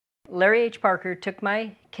Larry H. Parker took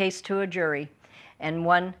my case to a jury and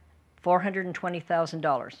won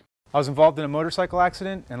 $420,000. I was involved in a motorcycle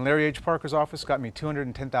accident, and Larry H. Parker's office got me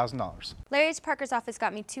 $210,000. Larry H. Parker's office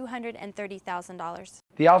got me $230,000.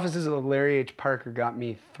 The offices of Larry H. Parker got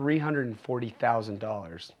me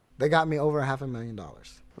 $340,000. They got me over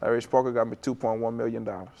 $500,000. Larry H. Parker got me $2.1 million.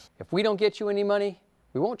 If we don't get you any money,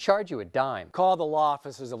 we won't charge you a dime. Call the law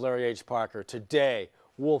offices of Larry H. Parker today.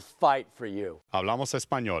 We'll fight for you. Hablamos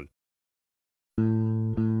español.